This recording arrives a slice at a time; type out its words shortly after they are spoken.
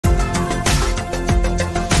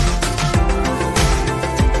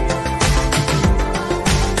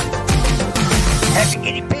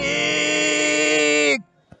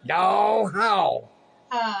all.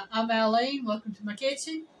 Hi, I'm Alyne. Welcome to my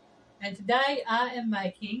kitchen. And today I am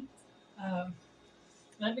making,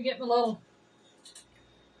 let me get my little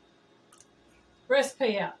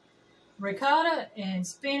recipe out. Ricotta and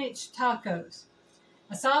spinach tacos.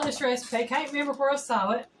 I saw this recipe. Can't remember where I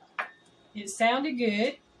saw it. It sounded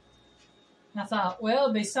good. And I thought, well,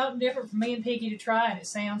 it'd be something different for me and Piggy to try, and it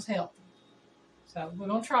sounds healthy. So we're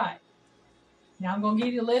going to try it. Now I'm going to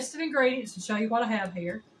give you a list of ingredients and show you what I have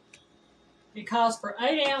here. It calls for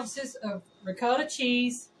 8 ounces of ricotta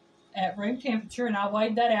cheese at room temperature, and I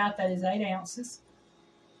weighed that out. That is 8 ounces.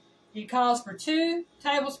 It calls for 2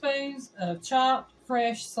 tablespoons of chopped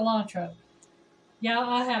fresh cilantro. Yeah,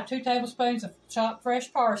 I have 2 tablespoons of chopped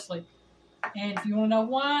fresh parsley. And if you want to know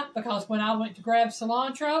why, because when I went to grab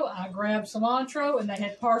cilantro, I grabbed cilantro and they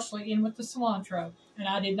had parsley in with the cilantro. And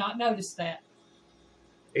I did not notice that.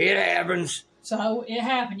 It happens. So it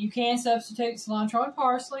happened. You can substitute cilantro and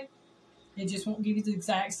parsley. It just won't give you the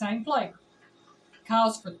exact same flavor. It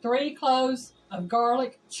calls for 3 cloves of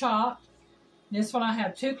garlic chopped. This one I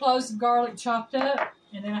have 2 cloves of garlic chopped up,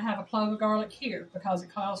 and then I have a clove of garlic here because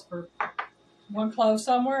it calls for 1 clove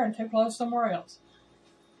somewhere and 2 cloves somewhere else.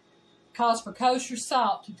 It calls for kosher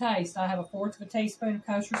salt to taste. I have a 1/4 teaspoon of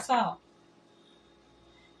kosher salt.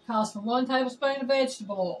 It calls for 1 tablespoon of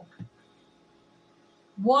vegetable oil.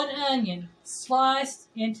 1 onion sliced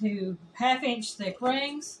into 1/2 inch thick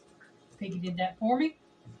rings. Piggy did that for me.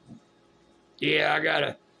 Yeah, I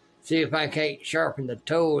gotta see if I can't sharpen the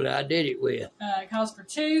tool that I did it with. It calls for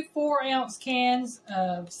 2 4-ounce cans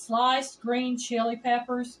of sliced green chili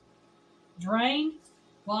peppers, drained.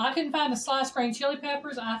 Well, I couldn't find the sliced green chili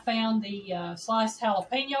peppers. I found the sliced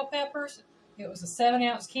jalapeno peppers. It was a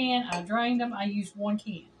 7-ounce can. I drained them. I used 1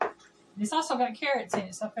 can. This also got carrots in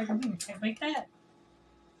it, so I figured, can't beat that.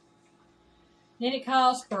 Then it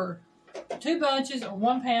calls for 2 bunches or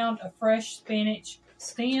 1 pound of fresh spinach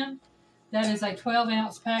stem. That is a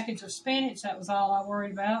 12-ounce package of spinach. That was all I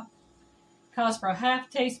worried about. Calls for a 1/2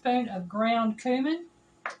 teaspoon of ground cumin.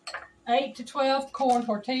 8 to 12 corn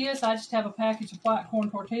tortillas. I just have a package of white corn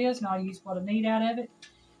tortillas, and I'll use what I need out of it.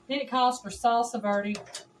 Then it calls for salsa verde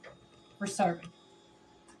for serving.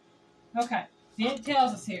 Okay, then it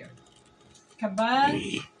tells us here.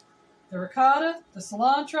 Combine the ricotta, the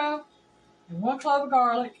cilantro, and 1 clove of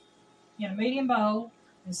garlic in a medium bowl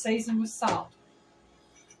and season with salt.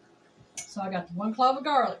 So I got the 1 clove of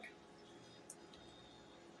garlic.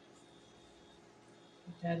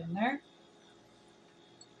 Put that in there.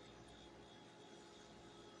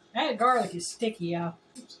 That garlic is sticky, y'all.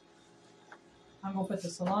 I'm going to put the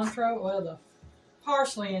cilantro, well, the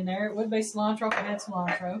parsley in there. It would be cilantro if I had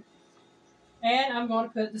cilantro. And I'm going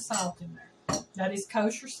to put the salt in there. That is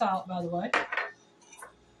kosher salt, by the way,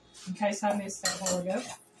 in case I missed that a while ago.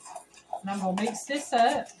 And I'm going to mix this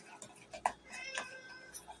up.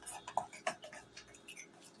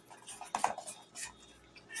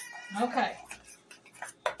 Okay.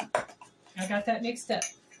 I got that mixed up.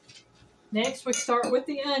 Next, we start with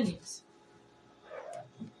the onions.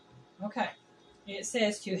 Okay. It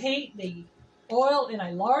says to heat the oil in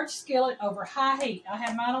a large skillet over high heat. I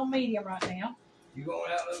have mine on medium right now. You going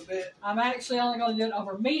out a little bit? I'm actually only going to do it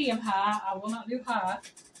over medium high. I will not do high.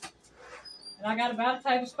 And I got about a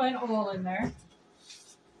tablespoon of oil in there.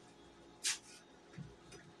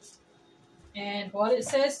 And what it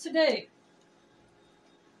says to do, it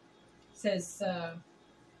says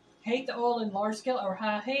heat the oil in large skillet over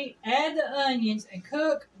high heat, add the onions, and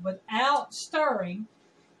cook without stirring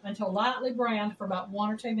until lightly browned for about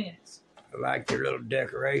 1 or 2 minutes. I like your little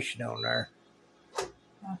decoration on there.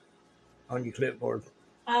 On your clipboard.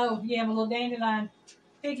 Oh, yeah, my little dandelion.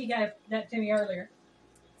 Piggy gave that to me earlier.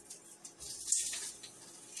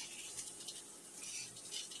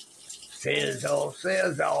 Sizzle,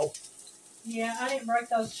 sizzle. Yeah, I didn't break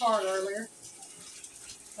those apart earlier.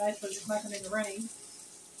 Basically just making them in the ring.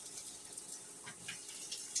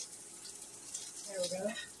 There we go.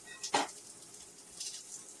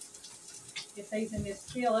 Get these in this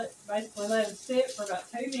skillet. Basically let them sit for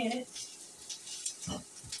about 2 minutes.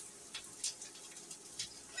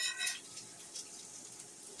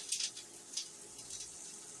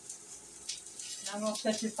 And I'm going to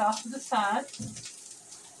set this off to the side.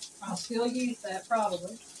 I'll still use that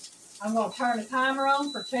probably. I'm going to turn the timer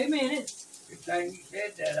on for 2 minutes. Good thing you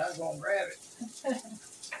said that. I was going to grab it.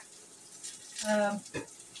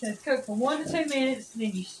 Says cook for 1 to 2 minutes,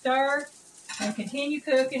 then you stir and continue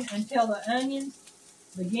cooking until the onions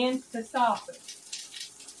begins to soften.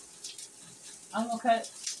 I'm going to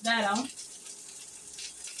cut that on.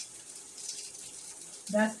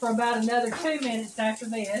 That's for about another 2 minutes after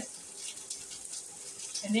this.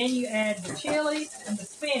 And then you add the chilies and the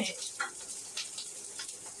spinach.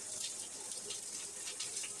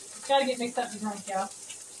 Gotta get me something to drink, y'all.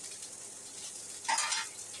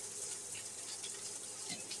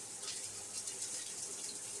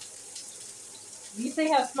 You see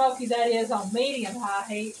how smoky that is on medium-high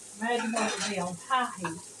heat? Imagine what it would be on high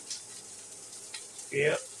heat.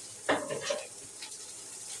 Yep.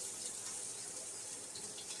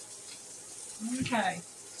 Okay.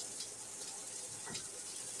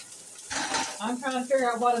 I'm trying to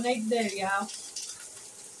figure out what I need to do, y'all.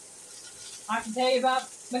 I can tell you about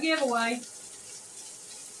my giveaway.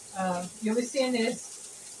 You'll be seeing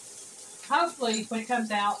this, hopefully, when it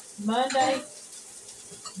comes out, Monday,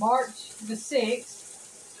 March the 6th.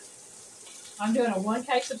 I'm doing a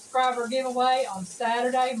 1K subscriber giveaway on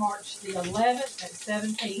Saturday, March the 11th at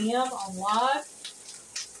 7 p.m. on live.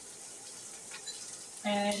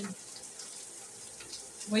 And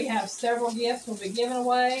we have several gifts we'll be giving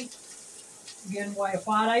away. I'm giving away a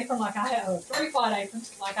white apron like I have, 3 white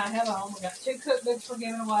aprons like I have on. We got 2 cookbooks we're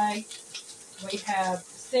giving away. We have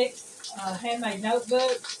 6 handmade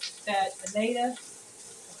notebooks that Anita,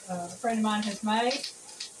 a friend of mine, has made.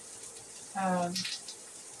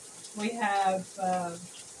 We have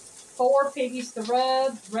 4 piggies to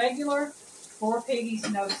rub, regular, 4 piggies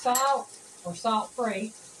no salt or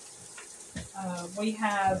salt-free. We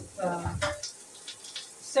have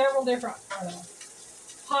several different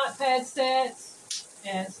hot pad sets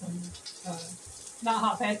and some, not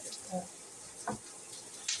hot pads,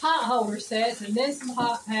 hot holder sets, and then some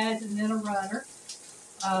hot pads, and then a runner.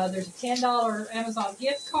 There's a $10 Amazon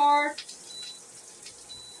gift card.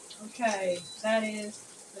 Okay, that is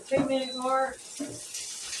the 2-minute mark.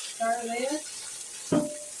 Start of this.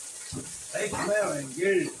 They smelling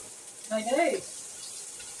good. They do.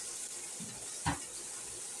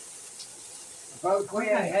 Folks, we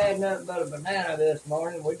ain't had nothing but a banana this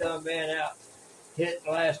morning. We done been out hit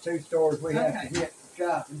the last 2 stores we have to hit for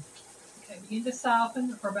shopping. Okay, begin to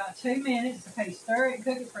soften for about 2 minutes. Okay, stir it and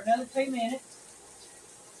cook it for another 2 minutes.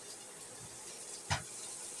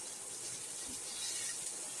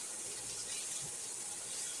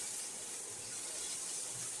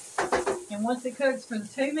 And once it cooks for the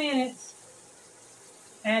 2 minutes,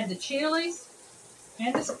 add the chilies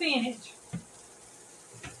and the spinach.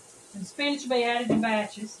 And spinach will be added in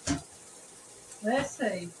batches. Let's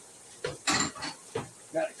see.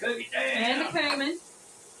 Got to cook it down. And the cumin.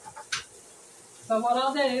 So what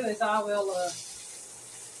I'll do is I will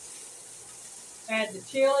add the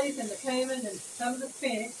chilies and the cumin and some of the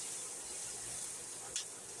spinach.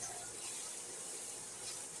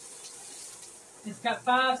 It's got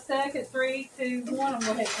 5 seconds. 3, 2, 1. I'm going to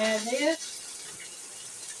go ahead and add this.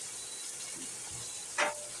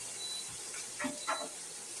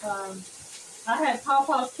 I had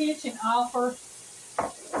Papa's Kitchen offer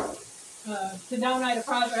to donate a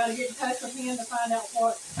project. I had to get in touch with him to find out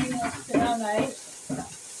what he wants to donate.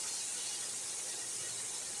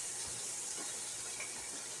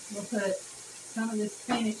 We'll put some of this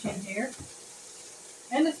spinach in here.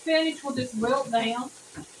 And the spinach will just wilt down.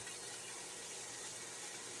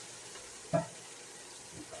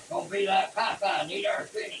 Gonna be like Popeye, need our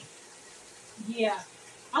spinach. Yeah.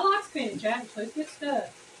 I like spinach, actually. It's good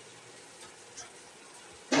stuff.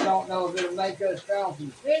 Don't know if it'll make us strong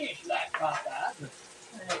from spinach like Popeye, but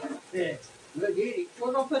yeah, look at it.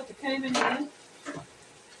 We're going to put the cumin in.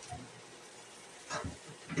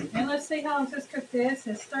 And let's see how long this cook this.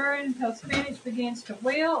 It's stirring until spinach begins to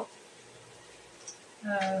wilt.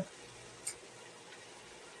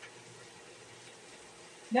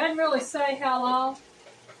 Doesn't really say how long.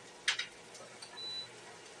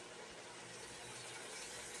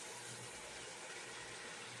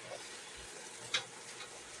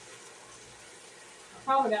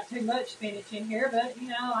 Probably got too much spinach in here, but you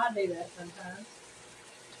know, I do that sometimes.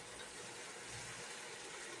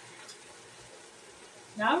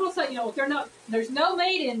 Now I will say, you know, there's no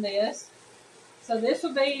meat in this, so this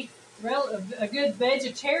would be a good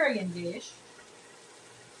vegetarian dish.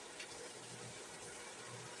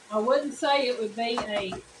 I wouldn't say it would be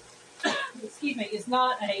a, excuse me, it's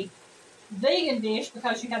not a vegan dish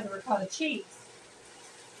because you have the ricotta cheese.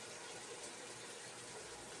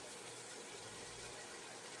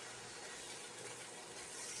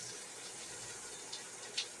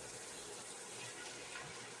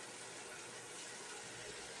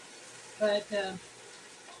 But,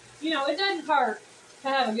 you know, it doesn't hurt to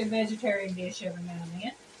have a good vegetarian dish every now and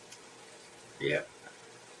then. Yep.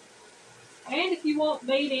 And if you want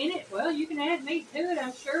meat in it, well, you can add meat to it,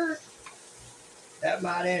 I'm sure. That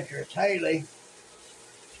might interest Haley.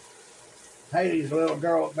 Haley's a little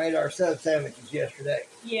girl that made our sub sandwiches yesterday.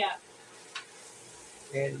 Yeah.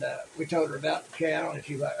 And we told her about the channel, and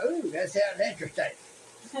she was like, "Ooh, that sounds interesting."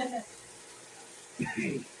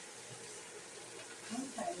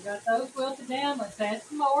 We got those wilted down. Let's add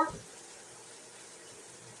some more.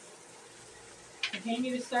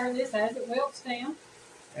 Continue to stir this as it wilts down.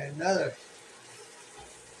 And another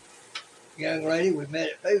young lady we met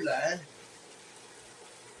at Food Line.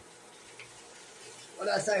 What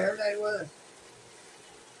did I say her name was?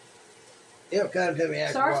 It'll come to me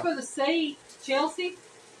after Starts a while. with a C. Chelsea.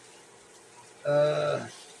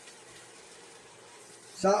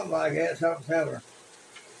 Something like that, something similar.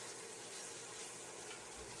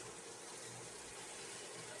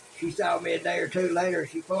 She saw me a day or two later.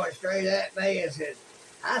 She pointed straight at me and said,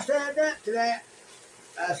 I signed up to that.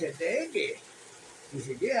 I said, did you? She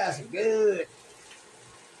said, yeah. I said, good.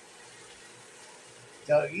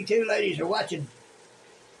 So you two ladies are watching.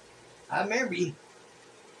 I remember you.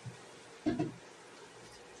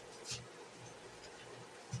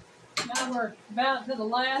 Now we're about to the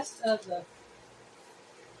last of the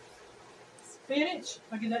spinach.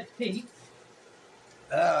 I'll give that to Pete.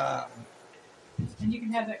 And you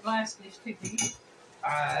can have that glass dish too, Pete.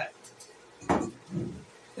 Alright.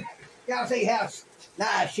 Y'all see how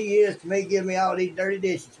nice she is to me, giving me all these dirty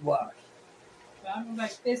dishes to wash. So I'm going to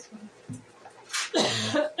make this one.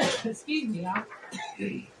 Excuse me, y'all.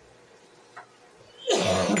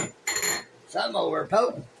 Something over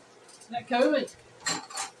potent. That cooling. Is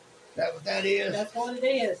that what that is? That's what it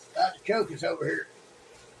is. About to choke us over here.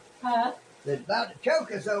 Huh? It's about to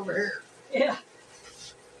choke us over here. Yeah.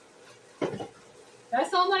 That's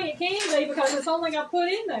the only thing it can be because it's the only thing I put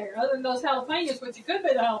in there, other than those jalapenos, which it could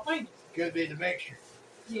be the jalapenos. Could be the mixture.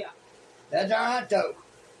 Yeah. That's all right, though.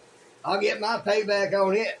 I'll get my payback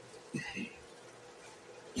on it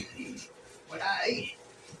when I eat it.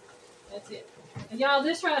 That's it. And y'all,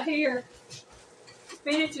 this right here,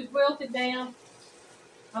 spinach is wilted down.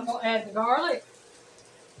 I'm going to add the garlic.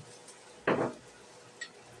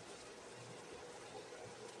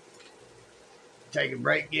 Take a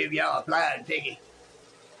break, give y'all a flying ticket.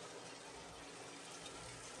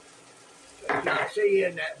 Y'all see you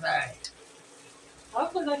in that thing.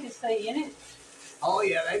 Hopefully they can stay in it. Oh,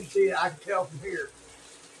 yeah, they can see it. I can tell from here.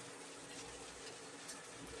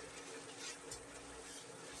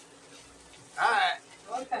 All right.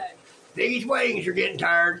 Okay. These wings are getting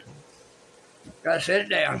tired. Gotta set it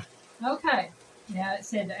down. Okay. Now it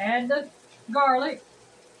said to add the garlic.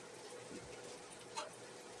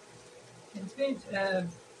 And spinach,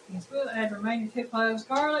 add remaining 2 cloves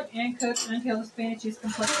garlic and cook until the spinach is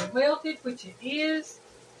completely wilted, which it is.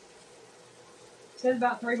 It says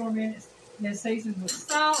about 3 more minutes. Then seasoned with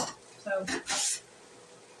salt. So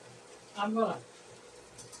I'm gonna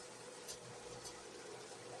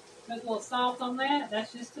put a little salt on that.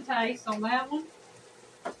 That's just a taste on that one.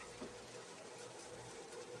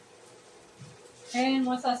 And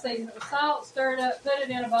once I season it with salt, stir it up, put it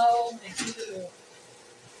in a bowl, and keep it warm.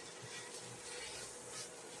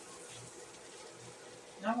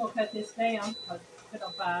 I'm going to cut this down because put it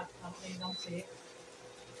on 5. I don't need it on 6.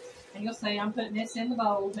 And you'll see I'm putting this in the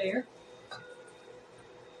bowl there.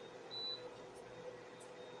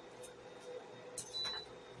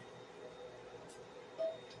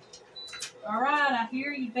 All right, I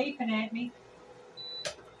hear you beeping at me.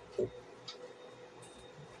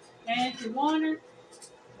 And if you're wondering,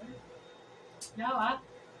 no, I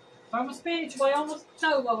throw my spinach away on the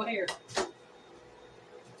stove over here.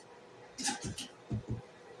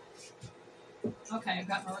 Okay, I've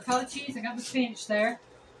got my ricotta cheese, I got my spinach there.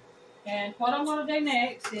 And what I'm going to do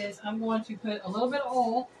next is I'm going to put a little bit of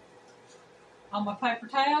oil on my paper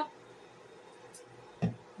towel.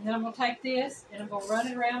 And then I'm going to take this and I'm going to run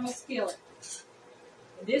it around my skillet.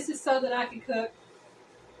 And this is so that I can cook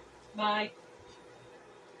my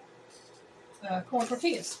corn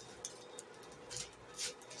tortillas.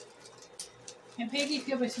 And Piggy, if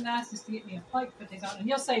you'll be so nice as to get me a plate to put these on. And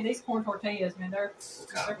you'll see these corn tortillas, man, they're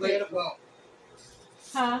beautiful.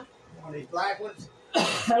 Huh? One of these black ones?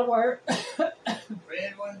 That'll work.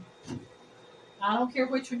 Red one? I don't care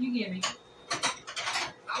which one you give me.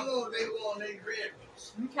 I'm going to do one of these red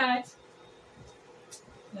ones. Okay.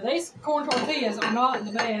 Now these corn tortillas are not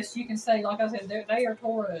the best. You can see, like I said, they are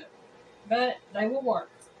tore up. But they will work.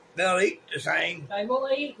 They'll eat the same. They will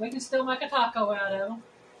eat. We can still make a taco out of them.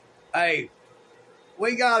 Hey,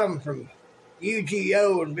 we got them from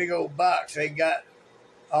UGO in big old box. They got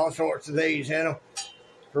all sorts of these in them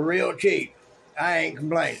for real cheap. I ain't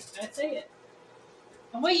complaining. That's it.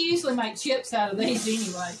 And we usually make chips out of these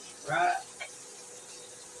anyway. Right.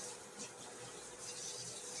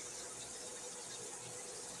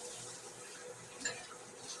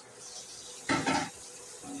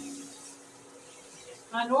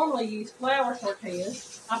 I normally use flour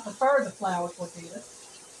tortillas. I prefer the flour tortillas.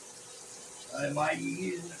 And why are you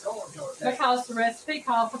using the corn tortilla? Because the recipe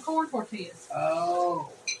called for corn tortillas. Oh.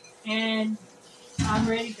 And I'm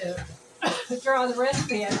ready to draw the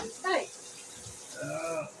recipe as it states.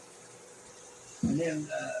 And then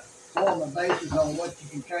form the basis on what you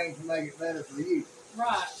can change to make it better for you.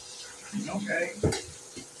 Right. Okay.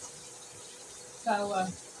 So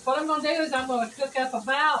what I'm going to do is I'm going to cook up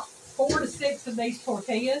about 4 to 6 of these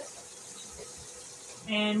tortillas.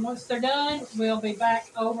 And once they're done, we'll be back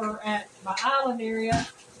over at my island area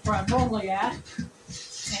where I'm normally at.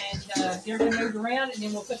 And they're going to move around, and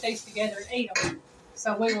then we'll put these together and eat them.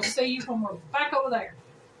 So we will see you when we're back over there.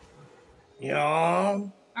 Yeah.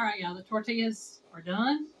 All right, y'all. The tortillas are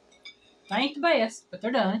done. They ain't the best, but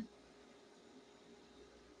they're done.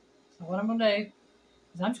 So what I'm going to do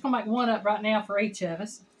is I'm just going to make one up right now for each of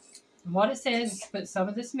us. And what it says is put some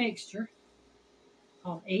of this mixture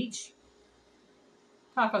on each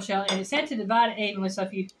taco shell, and it said to divide it evenly. So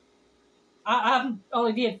if you, I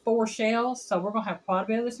only did 4 shells, so we're gonna have quite a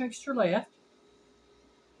bit of this mixture left.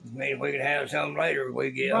 Maybe we can have some later if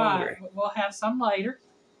we get Right, hungry. we'll have some later.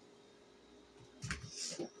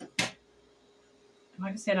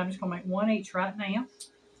 Like I said, I'm just gonna make one each right now,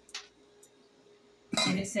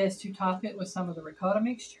 and it says to top it with some of the ricotta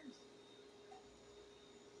mixture.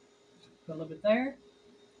 Put a little bit there.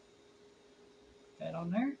 That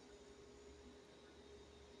on there.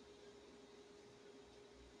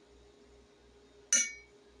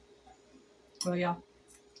 Well, y'all.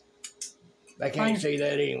 They can't see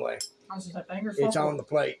that anyway. I was just like, fingers It's on the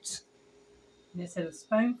plates. And it says a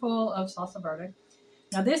spoonful of salsa verde.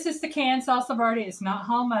 Now, this is the canned salsa verde. It's not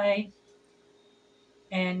homemade.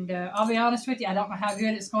 And I'll be honest with you, I don't know how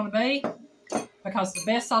good it's going to be. Because the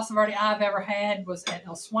best salsa verde I've ever had was at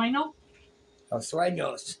El Sueño. El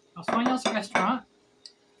Sueños. El Sueño's restaurant.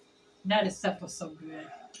 That stuff was so good.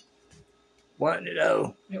 Wasn't it,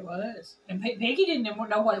 though? It was. And Piggy didn't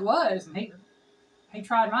know what it was. And he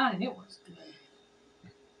tried mine, and it was good.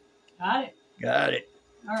 Got it? Got it.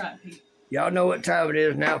 All right, Piggy. Y'all know what time it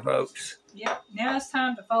is now, folks. Yep. Now it's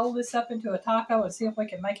time to fold this up into a taco and see if we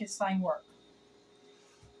can make this thing work.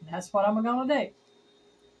 And that's what I'm going to do.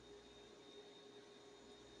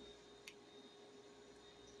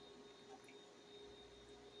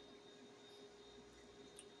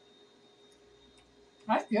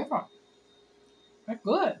 That's different. That's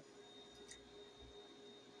good.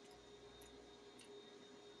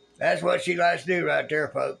 That's what she likes to do right there,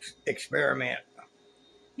 folks. Experiment.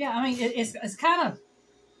 Yeah, I mean, it's kind of,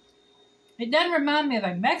 it doesn't remind me of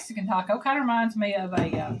a Mexican taco. It kind of reminds me of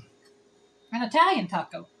an Italian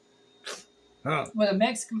taco. Huh. With a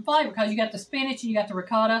Mexican flavor, because you got the spinach and you got the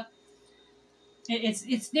ricotta.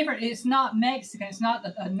 It's different. It's not Mexican. It's not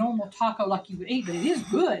a normal taco like you would eat, but it is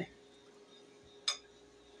good.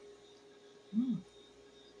 Mm.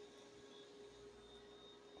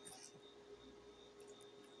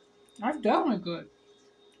 That's definitely good.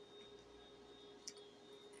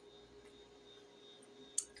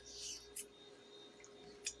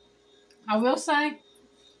 I will say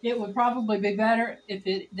it would probably be better if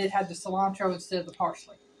it did have the cilantro instead of the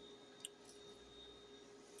parsley.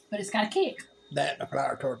 But it's got a kick. That and a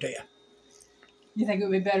flour tortilla. You think it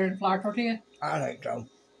would be better in flour tortilla? I think so.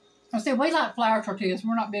 I said we like flour tortillas.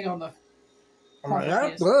 We're not big on the corn tortillas.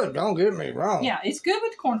 That's good. Don't get me wrong. Yeah, it's good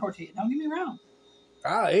with the corn tortilla. Don't get me wrong.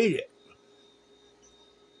 I'll eat it.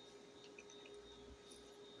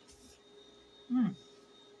 Mm.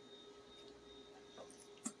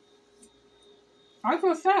 I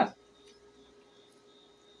feel sad.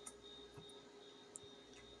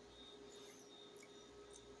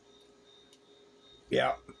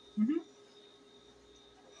 Yeah. Mm-hmm.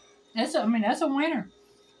 That's a winner.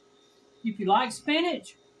 If you like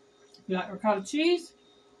spinach, if you like ricotta cheese,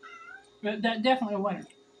 that's definitely a winner.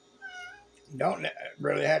 Don't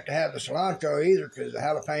really have to have the cilantro either, because the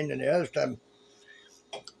jalapeno and the other stuff,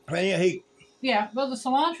 plenty of heat. Yeah, well, the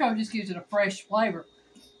cilantro just gives it a fresh flavor,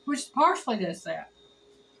 which parsley does that.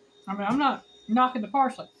 I mean, I'm not knocking the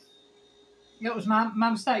parsley. It was my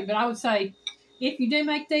mistake, but I would say if you do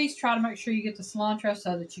make these, try to make sure you get the cilantro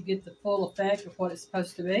so that you get the full effect of what it's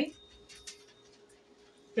supposed to be.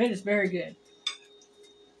 It is very good.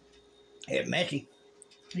 It's messy.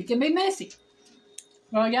 It can be messy.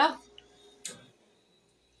 Well, yeah.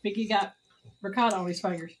 Vicky got ricotta on his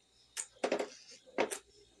fingers.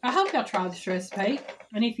 I hope y'all try this recipe.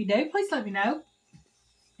 And if you do, please let me know.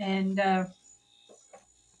 And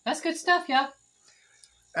that's good stuff, y'all.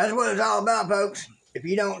 That's what it's all about, folks. If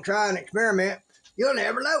you don't try and experiment, you'll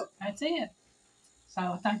never know. That's it.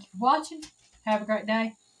 So thank you for watching. Have a great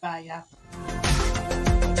day. Bye, y'all.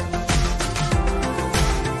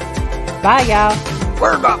 Bye, y'all.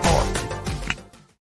 Word about